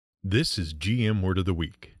This is GM Word of the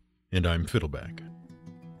Week, and I'm Fiddleback.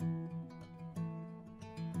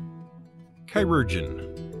 Chirurgeon.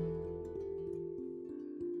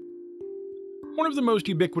 One of the most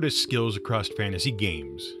ubiquitous skills across fantasy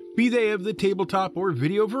games, be they of the tabletop or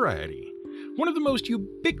video variety, one of the most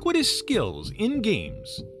ubiquitous skills in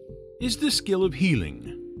games is the skill of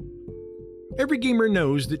healing. Every gamer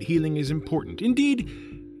knows that healing is important. Indeed,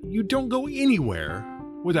 you don't go anywhere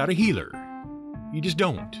without a healer. You just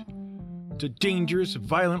don't. It's a dangerous,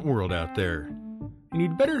 violent world out there, and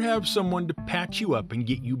you'd better have someone to patch you up and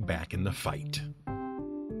get you back in the fight.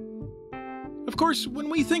 Of course, when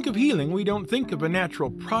we think of healing, we don't think of a natural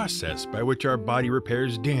process by which our body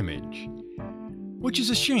repairs damage. Which is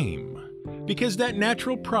a shame, because that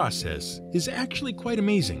natural process is actually quite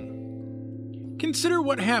amazing. Consider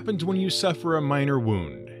what happens when you suffer a minor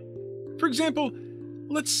wound. For example,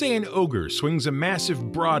 let's say an ogre swings a massive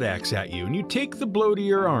broadaxe at you and you take the blow to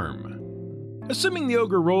your arm. Assuming the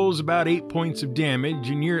ogre rolls about 8 points of damage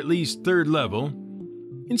and you're at least 3rd level,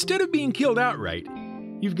 instead of being killed outright,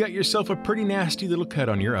 you've got yourself a pretty nasty little cut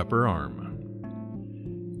on your upper arm.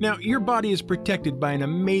 Now, your body is protected by an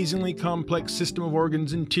amazingly complex system of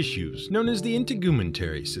organs and tissues known as the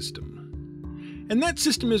integumentary system. And that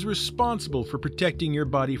system is responsible for protecting your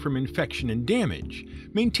body from infection and damage,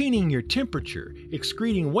 maintaining your temperature,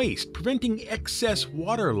 excreting waste, preventing excess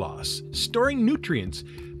water loss, storing nutrients,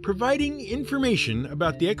 providing information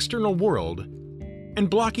about the external world, and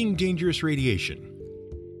blocking dangerous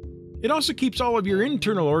radiation. It also keeps all of your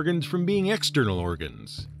internal organs from being external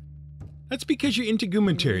organs. That's because your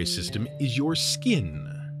integumentary system is your skin.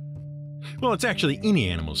 Well, it's actually any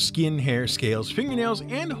animal's skin, hair, scales, fingernails,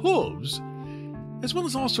 and hooves, as well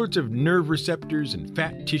as all sorts of nerve receptors and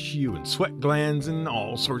fat tissue and sweat glands and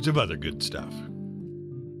all sorts of other good stuff.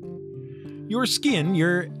 Your skin,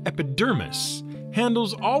 your epidermis,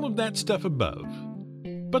 handles all of that stuff above.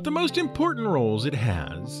 But the most important roles it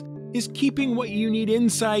has is keeping what you need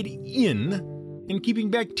inside in and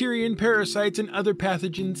keeping bacteria and parasites and other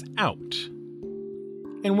pathogens out.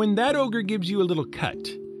 And when that ogre gives you a little cut,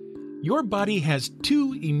 your body has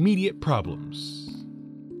 2 immediate problems.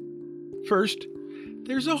 First,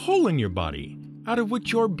 there's a hole in your body out of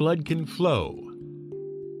which your blood can flow,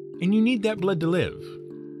 and you need that blood to live.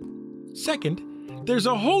 Second, there's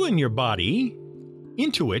a hole in your body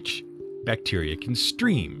into which bacteria can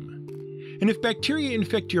stream. And if bacteria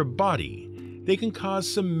infect your body, they can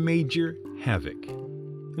cause some major havoc.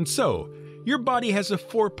 And so, your body has a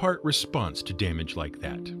 4-part response to damage like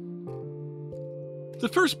that. The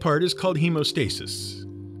first part is called hemostasis.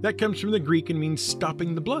 That comes from the Greek and means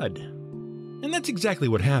stopping the blood. And that's exactly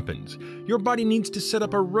what happens. Your body needs to set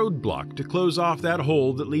up a roadblock to close off that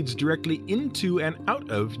hole that leads directly into and out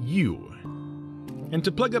of you. And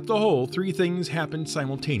to plug up the hole, 3 things happen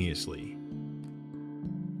simultaneously.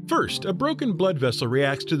 First, a broken blood vessel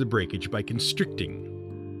reacts to the breakage by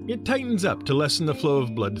constricting. It tightens up to lessen the flow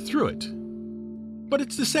of blood through it. But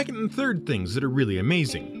it's the second and third things that are really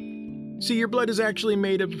amazing. See, your blood is actually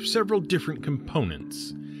made of several different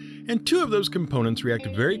components, and 2 of those components react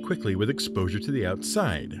very quickly with exposure to the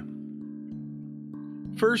outside.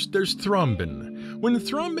 First, there's thrombin. When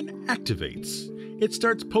thrombin activates, it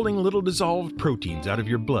starts pulling little dissolved proteins out of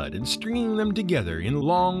your blood and stringing them together in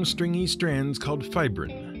long, stringy strands called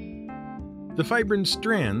fibrin. The fibrin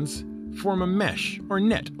strands form a mesh or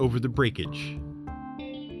net over the breakage.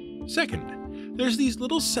 Second, there's these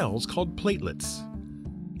little cells called platelets.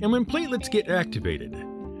 And when platelets get activated,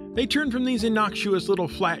 they turn from these innocuous little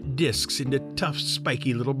flat discs into tough,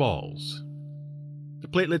 spiky little balls. The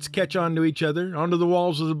platelets catch onto each other, onto the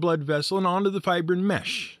walls of the blood vessel, and onto the fibrin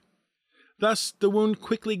mesh. Thus, the wound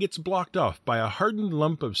quickly gets blocked off by a hardened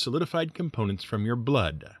lump of solidified components from your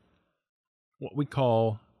blood, what we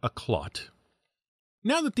call a clot.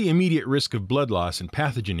 Now that the immediate risk of blood loss and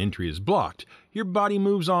pathogen entry is blocked, your body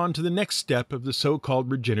moves on to the next step of the so-called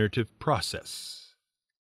regenerative process.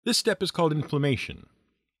 This step is called inflammation.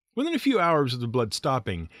 Within a few hours of the blood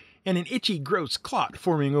stopping and an itchy, gross clot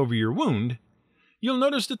forming over your wound, you'll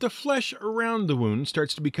notice that the flesh around the wound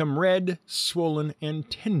starts to become red, swollen, and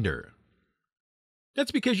tender.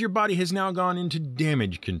 That's because your body has now gone into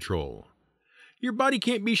damage control. Your body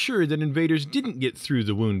can't be sure that invaders didn't get through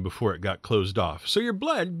the wound before it got closed off, so your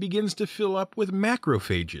blood begins to fill up with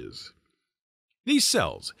macrophages. These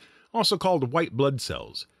cells, also called white blood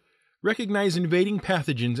cells, recognize invading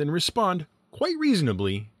pathogens and respond, quite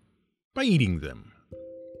reasonably, by eating them.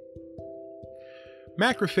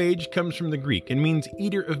 Macrophage comes from the Greek and means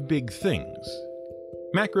eater of big things.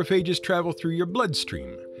 Macrophages travel through your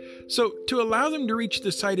bloodstream, so to allow them to reach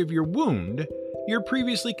the site of your wound, your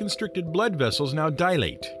previously constricted blood vessels now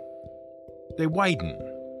dilate, they widen.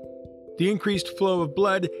 The increased flow of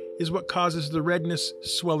blood is what causes the redness,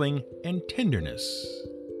 swelling, and tenderness.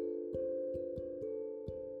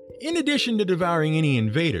 In addition to devouring any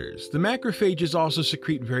invaders, the macrophages also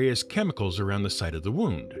secrete various chemicals around the site of the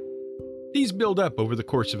wound. These build up over the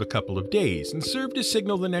course of a couple of days and serve to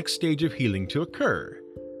signal the next stage of healing to occur.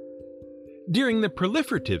 During the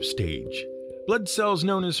proliferative stage, blood cells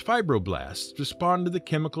known as fibroblasts respond to the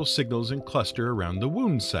chemical signals and cluster around the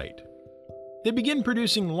wound site. They begin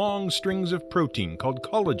producing long strings of protein called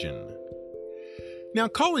collagen. Now,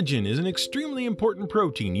 collagen is an extremely important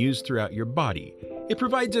protein used throughout your body. It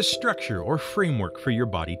provides a structure or framework for your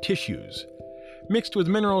body tissues. Mixed with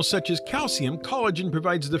minerals such as calcium, collagen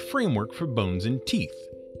provides the framework for bones and teeth.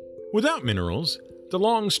 Without minerals, the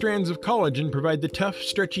long strands of collagen provide the tough,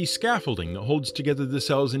 stretchy scaffolding that holds together the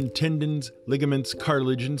cells in tendons, ligaments,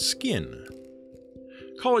 cartilage, and skin.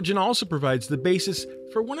 Collagen also provides the basis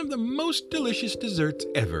for one of the most delicious desserts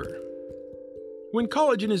ever. When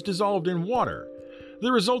collagen is dissolved in water,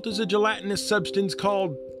 the result is a gelatinous substance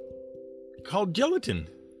called gelatin.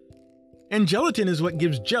 And gelatin is what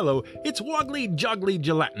gives Jell-O its woggly-joggly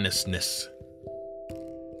gelatinousness.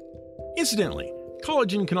 Incidentally,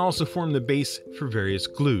 collagen can also form the base for various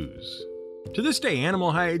glues. To this day,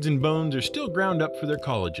 animal hides and bones are still ground up for their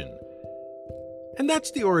collagen. And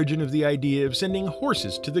that's the origin of the idea of sending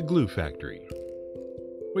horses to the glue factory.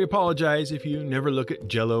 We apologize if you never look at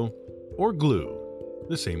Jell-O or glue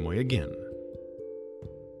the same way again.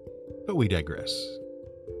 But we digress.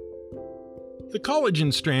 The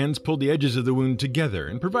collagen strands pull the edges of the wound together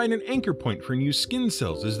and provide an anchor point for new skin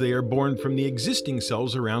cells as they are born from the existing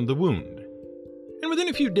cells around the wound. And within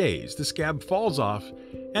a few days, the scab falls off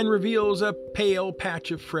and reveals a pale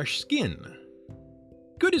patch of fresh skin.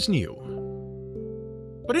 Good as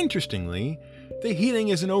new. But interestingly, the healing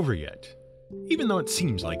isn't over yet, even though it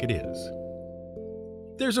seems like it is.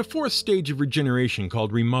 There's a fourth stage of regeneration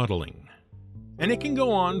called remodeling, and it can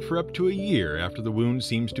go on for up to a year after the wound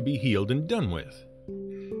seems to be healed and done with.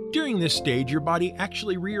 During this stage, your body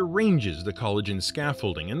actually rearranges the collagen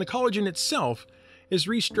scaffolding, and the collagen itself is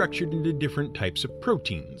restructured into different types of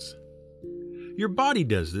proteins. Your body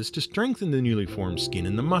does this to strengthen the newly formed skin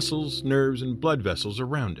and the muscles, nerves, and blood vessels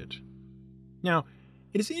around it. Now,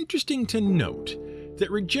 it is interesting to note that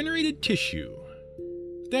regenerated tissue,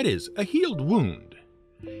 that is, a healed wound,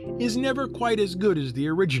 is never quite as good as the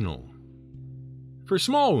original. For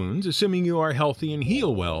small wounds, assuming you are healthy and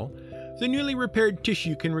heal well, the newly repaired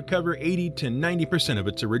tissue can recover 80 to 90% of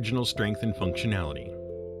its original strength and functionality.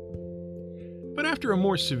 But after a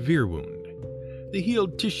more severe wound, the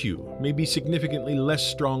healed tissue may be significantly less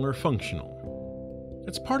strong or functional.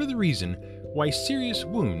 That's part of the reason why serious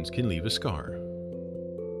wounds can leave a scar.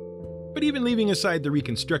 But even leaving aside the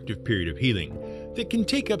reconstructive period of healing that can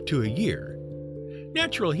take up to a year,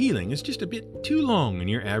 natural healing is just a bit too long in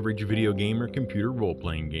your average video game or computer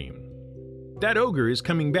role-playing game. That ogre is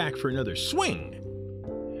coming back for another swing.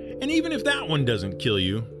 And even if that one doesn't kill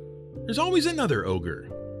you, there's always another ogre.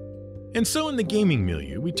 And so in the gaming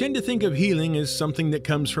milieu, we tend to think of healing as something that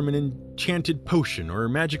comes from an enchanted potion or a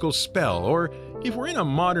magical spell, or if we're in a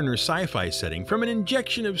modern or sci-fi setting, from an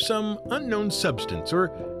injection of some unknown substance,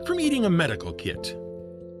 or from eating a medical kit.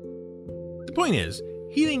 The point is,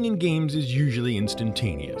 healing in games is usually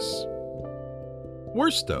instantaneous.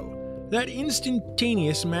 Worse though, that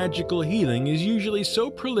instantaneous magical healing is usually so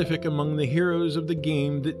prolific among the heroes of the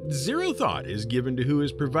game that zero thought is given to who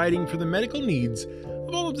is providing for the medical needs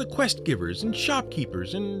of all of the quest givers and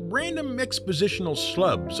shopkeepers and random expositional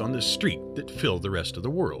schlubs on the street that fill the rest of the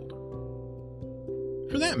world.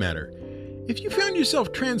 For that matter, if you found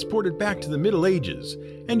yourself transported back to the Middle Ages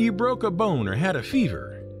and you broke a bone or had a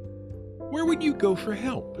fever, where would you go for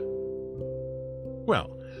help?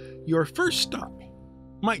 Well, your first stop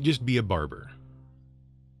might just be a barber.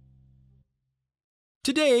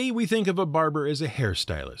 Today, we think of a barber as a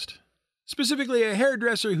hairstylist, specifically a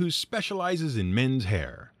hairdresser who specializes in men's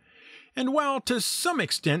hair. And while to some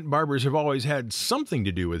extent barbers have always had something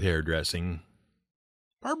to do with hairdressing,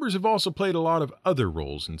 barbers have also played a lot of other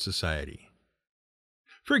roles in society.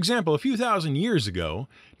 For example, a few thousand years ago,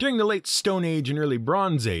 during the late Stone Age and early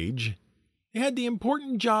Bronze Age, they had the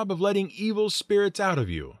important job of letting evil spirits out of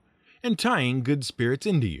you and tying good spirits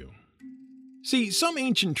into you. See, some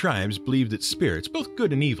ancient tribes believed that spirits, both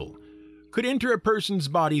good and evil, could enter a person's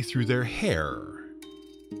body through their hair.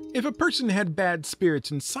 If a person had bad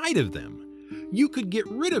spirits inside of them, you could get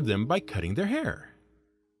rid of them by cutting their hair.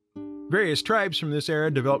 Various tribes from this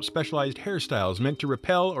era developed specialized hairstyles meant to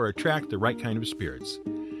repel or attract the right kind of spirits.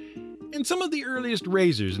 And some of the earliest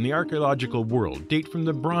razors in the archaeological world date from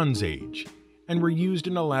the Bronze Age, and were used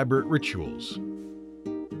in elaborate rituals.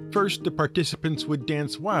 First, the participants would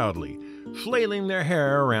dance wildly, flailing their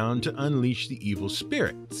hair around to unleash the evil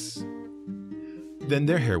spirits. Then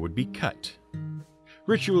their hair would be cut.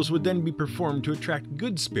 Rituals would then be performed to attract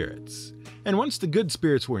good spirits, and once the good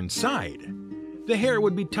spirits were inside, the hair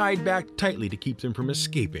would be tied back tightly to keep them from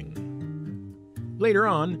escaping. Later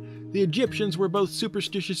on, the Egyptians were both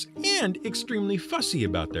superstitious and extremely fussy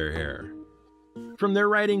about their hair. From their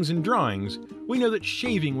writings and drawings, we know that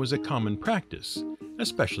shaving was a common practice,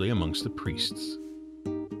 especially amongst the priests.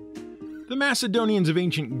 The Macedonians of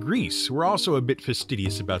ancient Greece were also a bit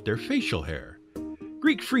fastidious about their facial hair.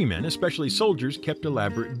 Greek freemen, especially soldiers, kept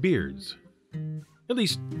elaborate beards. At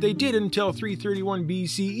least, they did until 331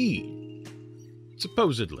 BCE.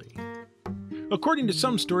 Supposedly. According to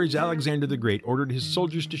some stories, Alexander the Great ordered his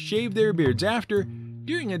soldiers to shave their beards after,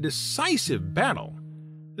 during a decisive battle,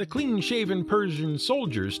 the clean-shaven Persian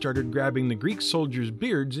soldiers started grabbing the Greek soldiers'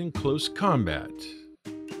 beards in close combat.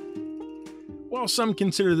 While some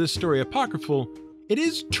consider this story apocryphal, it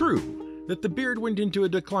is true that the beard went into a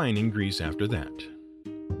decline in Greece after that.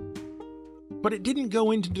 But it didn't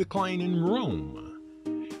go into decline in Rome.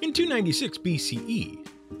 In 296 BCE,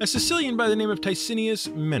 a Sicilian by the name of Ticinius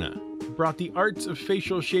Menna brought the arts of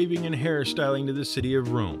facial shaving and hairstyling to the city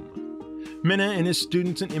of Rome. Menna and his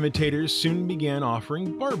students and imitators soon began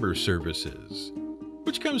offering barber services,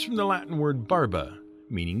 which comes from the Latin word barba,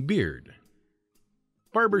 meaning beard.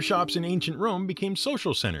 Barber shops in ancient Rome became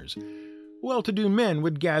social centers. Well-to-do men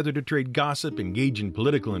would gather to trade gossip, engage in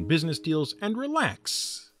political and business deals, and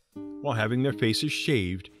relax, while having their faces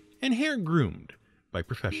shaved and hair groomed by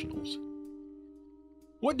professionals.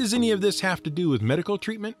 What does any of this have to do with medical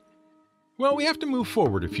treatment? Well, we have to move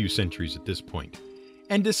forward a few centuries at this point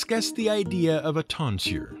and discuss the idea of a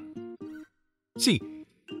tonsure. See,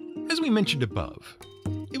 as we mentioned above,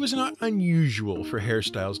 it was not unusual for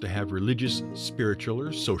hairstyles to have religious, spiritual,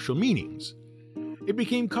 or social meanings. It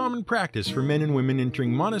became common practice for men and women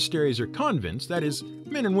entering monasteries or convents, that is,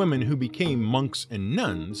 men and women who became monks and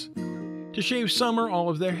nuns, to shave some or all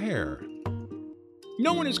of their hair.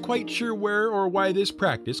 No one is quite sure where or why this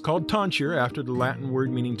practice, called tonsure after the Latin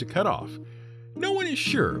word meaning to cut off, no one is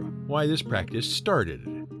sure why this practice started.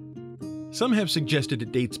 Some have suggested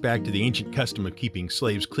it dates back to the ancient custom of keeping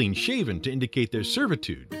slaves clean-shaven to indicate their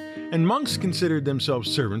servitude, and monks considered themselves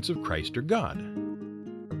servants of Christ or God.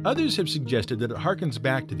 Others have suggested that it harkens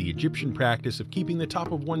back to the Egyptian practice of keeping the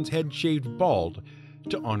top of one's head shaved bald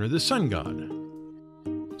to honor the sun god.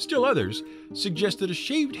 Still others suggest that a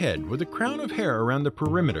shaved head with a crown of hair around the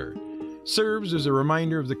perimeter serves as a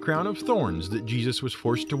reminder of the crown of thorns that Jesus was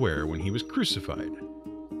forced to wear when he was crucified.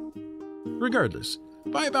 Regardless,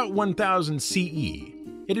 by about 1000 CE,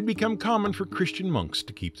 it had become common for Christian monks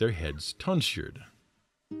to keep their heads tonsured.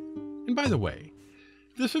 And by the way,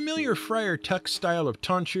 the familiar Friar Tuck style of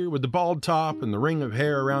tonsure with the bald top and the ring of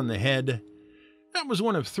hair around the head, that was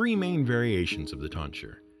one of three main variations of the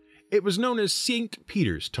tonsure. It was known as St.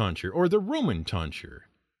 Peter's tonsure, or the Roman tonsure.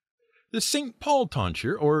 The St. Paul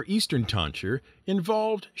tonsure, or Eastern tonsure,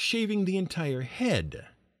 involved shaving the entire head.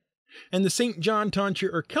 And the St. John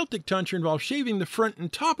tonsure, or Celtic tonsure, involved shaving the front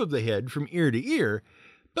and top of the head from ear to ear,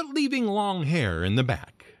 but leaving long hair in the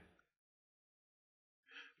back.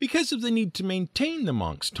 Because of the need to maintain the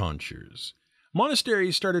monks' tonsures,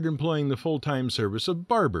 monasteries started employing the full-time service of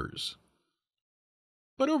barbers.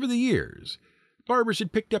 But over the years, barbers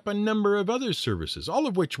had picked up a number of other services, all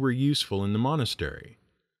of which were useful in the monastery.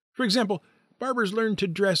 For example, barbers learned to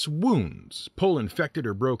dress wounds, pull infected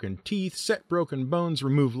or broken teeth, set broken bones,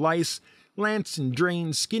 remove lice, lance and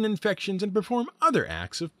drain skin infections, and perform other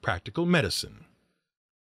acts of practical medicine.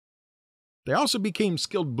 They also became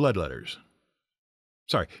skilled bloodletters.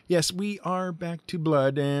 Sorry, yes, we are back to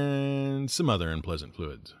blood and some other unpleasant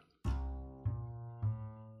fluids.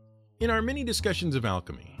 In our many discussions of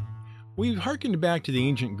alchemy, we've hearkened back to the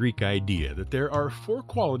ancient Greek idea that there are 4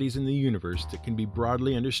 qualities in the universe that can be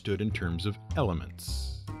broadly understood in terms of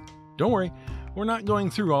elements. Don't worry, we're not going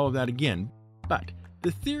through all of that again, but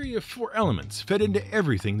the theory of 4 elements fed into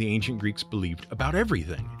everything the ancient Greeks believed about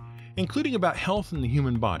everything, including about health and the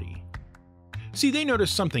human body. See, they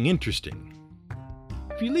noticed something interesting.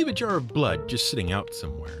 If you leave a jar of blood just sitting out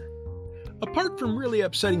somewhere, apart from really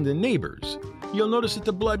upsetting the neighbors, you'll notice that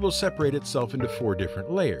the blood will separate itself into 4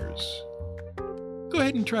 different layers. Go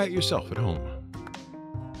ahead and try it yourself at home.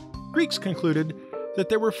 Greeks concluded that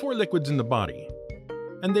there were 4 liquids in the body,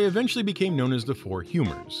 and they eventually became known as the 4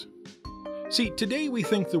 humors. See, today we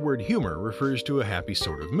think the word humor refers to a happy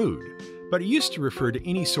sort of mood, but it used to refer to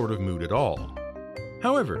any sort of mood at all.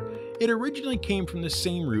 However, it originally came from the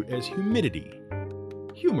same root as humidity.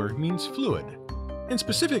 Humor means fluid, and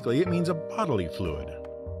specifically it means a bodily fluid.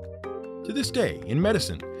 To this day, in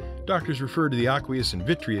medicine, doctors refer to the aqueous and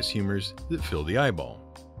vitreous humors that fill the eyeball.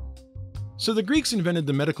 So the Greeks invented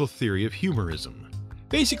the medical theory of humorism.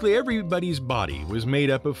 Basically, everybody's body was made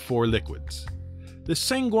up of 4 liquids. The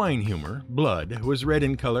sanguine humor, blood, was red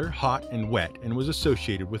in color, hot and wet, and was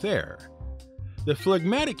associated with air. The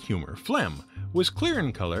phlegmatic humor, phlegm, was clear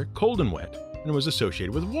in color, cold and wet, and was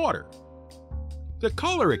associated with water. The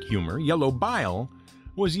choleric humor, yellow bile,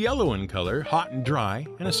 was yellow in color, hot and dry,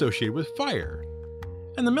 and associated with fire.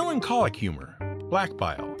 And the melancholic humor, black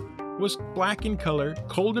bile, was black in color,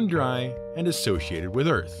 cold and dry, and associated with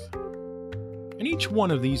earth. And each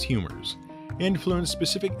one of these humors influenced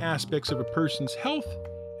specific aspects of a person's health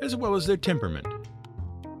as well as their temperament.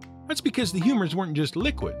 That's because the humors weren't just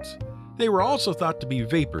liquids, they were also thought to be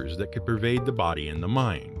vapors that could pervade the body and the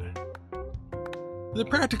mind. The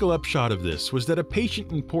practical upshot of this was that a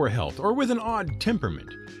patient in poor health or with an odd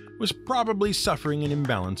temperament was probably suffering an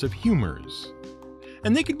imbalance of humors,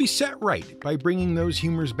 and they could be set right by bringing those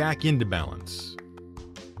humors back into balance.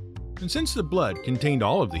 And since the blood contained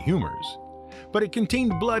all of the humors, but it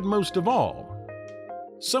contained blood most of all,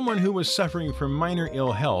 someone who was suffering from minor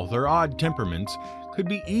ill health or odd temperaments could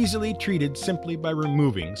be easily treated simply by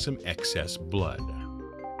removing some excess blood.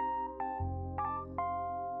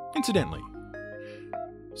 Incidentally,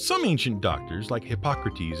 some ancient doctors like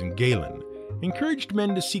Hippocrates and Galen encouraged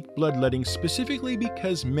men to seek bloodletting specifically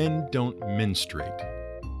because men don't menstruate.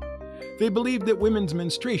 They believed that women's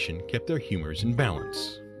menstruation kept their humors in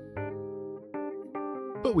balance.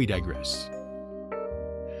 But we digress.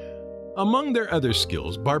 Among their other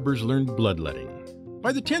skills, barbers learned bloodletting.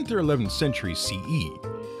 By the 10th or 11th century CE,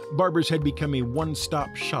 barbers had become a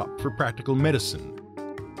one-stop shop for practical medicine,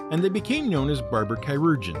 and they became known as barber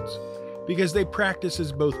chirurgeons because they practiced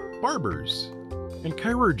as both barbers and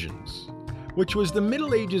chirurgeons, which was the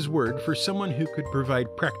Middle Ages word for someone who could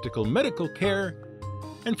provide practical medical care,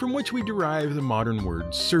 and from which we derive the modern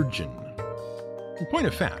word surgeon. In point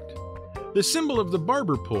of fact, the symbol of the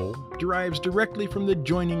barber pole derives directly from the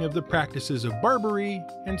joining of the practices of barbery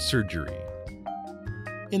and surgery.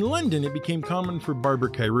 In London, it became common for barber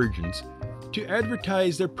chirurgeons to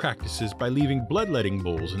advertise their practices by leaving bloodletting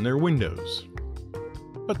bowls in their windows.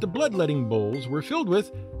 But the bloodletting bowls were filled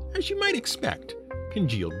with, as you might expect,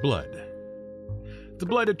 congealed blood. The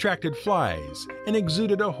blood attracted flies and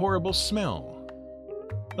exuded a horrible smell.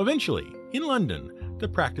 Eventually, in London, the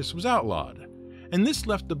practice was outlawed, and this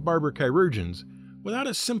left the barber chirurgeons without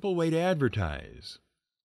a simple way to advertise.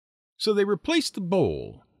 So they replaced the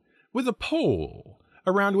bowl with a pole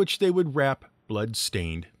around which they would wrap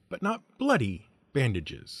blood-stained, but not bloody,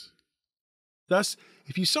 bandages. Thus,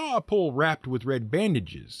 if you saw a pole wrapped with red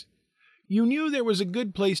bandages, you knew there was a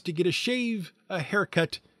good place to get a shave, a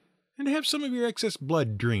haircut, and have some of your excess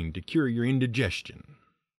blood drained to cure your indigestion.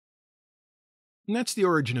 And that's the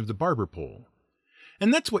origin of the barber pole.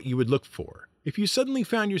 And that's what you would look for if you suddenly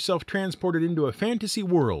found yourself transported into a fantasy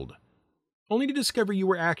world, only to discover you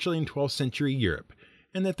were actually in 12th century Europe,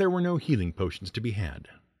 and that there were no healing potions to be had.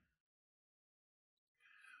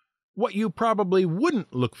 What you probably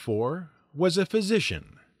wouldn't look for was a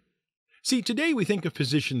physician. See, today we think of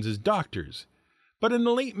physicians as doctors, but in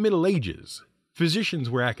the late Middle Ages, physicians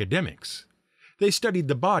were academics. They studied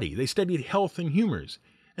the body, they studied health and humors,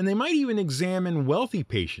 and they might even examine wealthy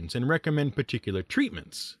patients and recommend particular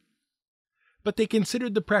treatments. But they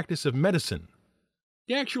considered the practice of medicine,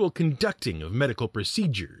 the actual conducting of medical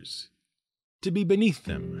procedures, to be beneath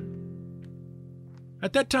them.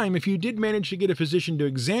 At that time, if you did manage to get a physician to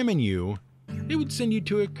examine you, they would send you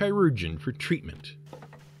to a chirurgeon for treatment.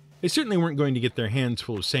 They certainly weren't going to get their hands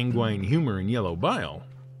full of sanguine humor and yellow bile.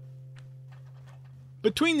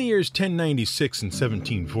 Between the years 1096 and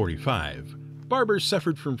 1745, barbers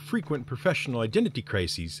suffered from frequent professional identity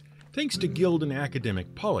crises thanks to guild and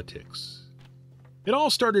academic politics. It all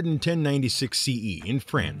started in 1096 CE in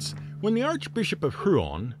France, when the Archbishop of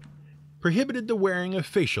Rouen prohibited the wearing of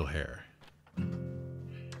facial hair.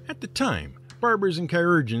 At the time, barbers and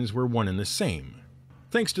chirurgeons were one and the same.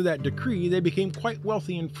 Thanks to that decree, they became quite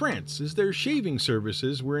wealthy in France as their shaving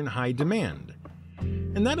services were in high demand,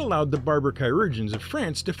 and that allowed the barber chirurgeons of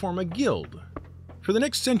France to form a guild. For the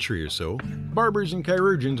next century or so, barbers and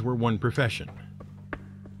chirurgeons were one profession.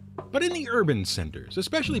 But in the urban centers,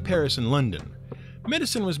 especially Paris and London,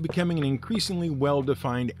 medicine was becoming an increasingly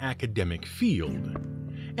well-defined academic field.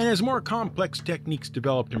 And as more complex techniques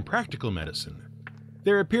developed in practical medicine,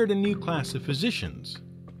 there appeared a new class of physicians,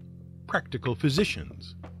 practical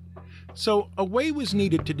physicians. So a way was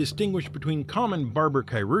needed to distinguish between common barber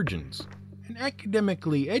chirurgeons and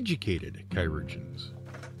academically educated chirurgeons.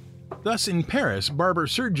 Thus, in Paris, barber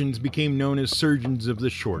surgeons became known as surgeons of the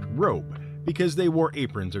short robe, because they wore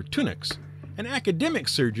aprons or tunics, and academic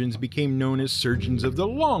surgeons became known as surgeons of the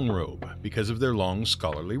long robe, because of their long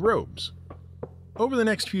scholarly robes. Over the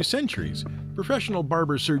next few centuries, professional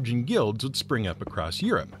barber surgeon guilds would spring up across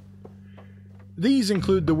Europe. These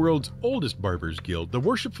include the world's oldest barbers' guild, the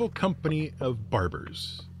Worshipful Company of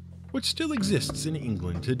Barbers, which still exists in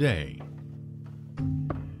England today.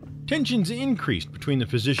 Tensions increased between the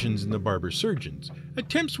physicians and the barber surgeons.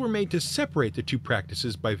 Attempts were made to separate the two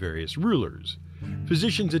practices by various rulers.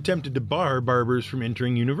 Physicians attempted to bar barbers from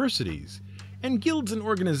entering universities, and guilds and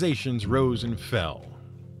organizations rose and fell.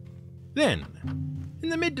 Then, in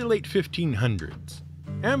the mid to late 1500s,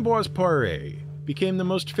 Ambroise Paré became the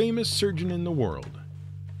most famous surgeon in the world.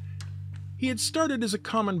 He had started as a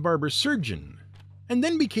common barber surgeon, and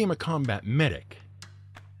then became a combat medic.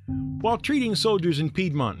 While treating soldiers in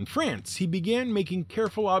Piedmont and France, he began making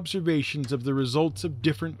careful observations of the results of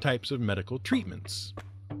different types of medical treatments.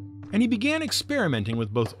 And he began experimenting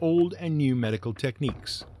with both old and new medical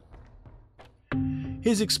techniques.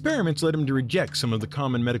 His experiments led him to reject some of the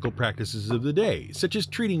common medical practices of the day, such as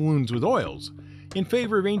treating wounds with oils, in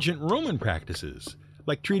favor of ancient Roman practices,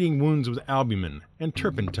 like treating wounds with albumin and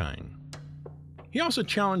turpentine. He also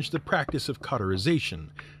challenged the practice of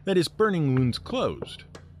cauterization, that is, burning wounds closed.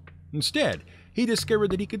 Instead, he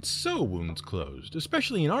discovered that he could sew wounds closed,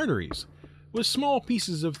 especially in arteries, with small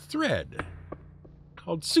pieces of thread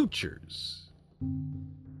called sutures.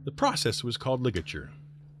 The process was called ligature.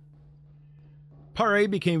 Paré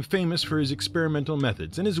became famous for his experimental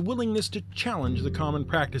methods and his willingness to challenge the common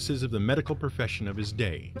practices of the medical profession of his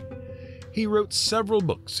day. He wrote several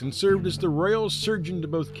books and served as the royal surgeon to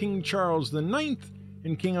both King Charles IX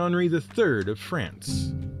and King Henri III of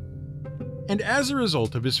France. And as a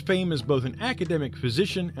result of his fame as both an academic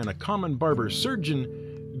physician and a common barber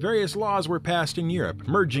surgeon, various laws were passed in Europe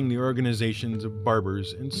merging the organizations of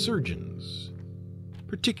barbers and surgeons,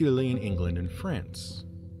 particularly in England and France.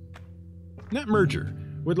 That merger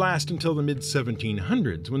would last until the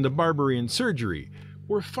mid-1700s, when the barbery and surgery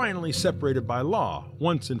were finally separated by law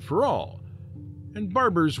once and for all, and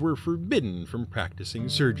barbers were forbidden from practicing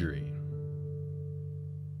surgery.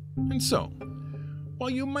 And so, while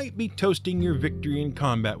you might be toasting your victory in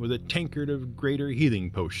combat with a tankard of greater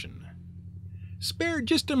healing potion, spare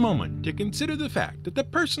just a moment to consider the fact that the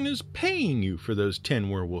person who's paying you for those 10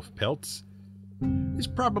 werewolf pelts is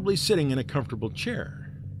probably sitting in a comfortable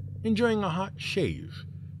chair, enjoying a hot shave,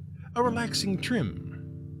 a relaxing trim,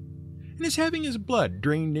 and is having his blood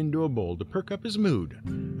drained into a bowl to perk up his mood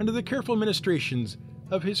under the careful ministrations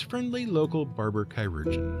of his friendly local barber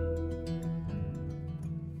Chirurgeon.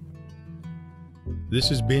 This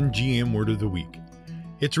has been GM Word of the Week.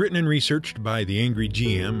 It's written and researched by the Angry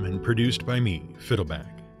GM and produced by me,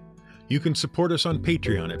 Fiddleback. You can support us on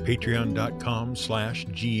Patreon at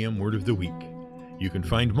patreon.com/GMWordOfTheWeek. You can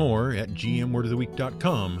find more at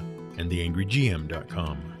gmwordoftheweek.com and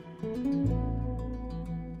theangrygm.com.